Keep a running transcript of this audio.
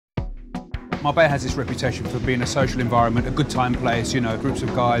Marbella has this reputation for being a social environment, a good time place, you know, groups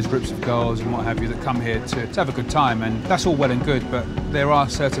of guys, groups of girls and what have you that come here to have a good time, and that's all well and good, but there are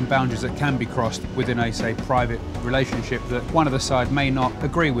certain boundaries that can be crossed within a, say, private relationship that one of the side may not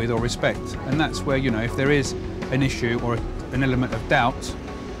agree with or respect, and that's where, you know, if there is an issue or an element of doubt,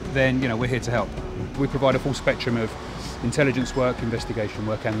 then, you know, we're here to help. We provide a full spectrum of intelligence work, investigation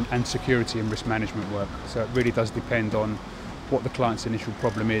work and security and risk management work, so it really does depend on what the client's initial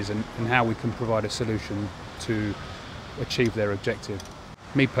problem is and how we can provide a solution to achieve their objective.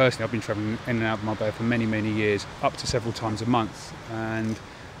 Me personally, I've been travelling in and out of Marbella for many, many years, up to several times a month, and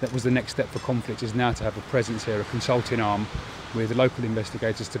that was the next step for Conflict, is now to have a presence here, a consulting arm with local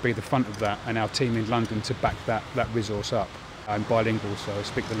investigators to be the front of that, and our team in London to back that resource up. I'm bilingual, so I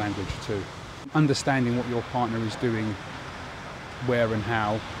speak the language too. Understanding what your partner is doing, where and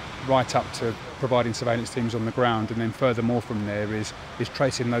how, right up to providing surveillance teams on the ground, and then furthermore from there is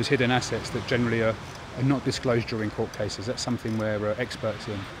tracing those hidden assets that generally are not disclosed during court cases. That's something we're experts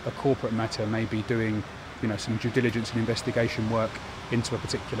in. A corporate matter may be doing, you know, some due diligence and investigation work into a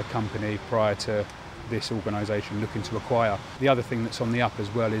particular company prior to this organisation looking to acquire. The other thing that's on the up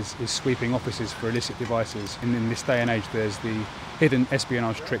as well is sweeping offices for illicit devices. And in this day and age, there's the hidden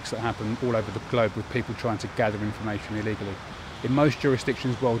espionage tricks that happen all over the globe with people trying to gather information illegally. In most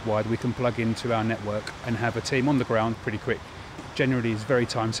jurisdictions worldwide, we can plug into our network and have a team on the ground pretty quick. Generally, it's very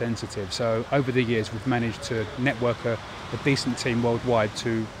time sensitive. So over the years, we've managed to network a decent team worldwide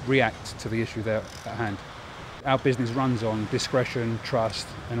to react to the issue there at hand. Our business runs on discretion, trust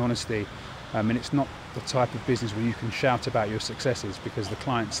and honesty. And it's not the type of business where you can shout about your successes, because the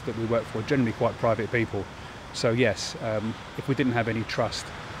clients that we work for are generally quite private people. So yes, if we didn't have any trust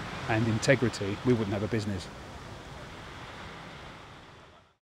and integrity, we wouldn't have a business.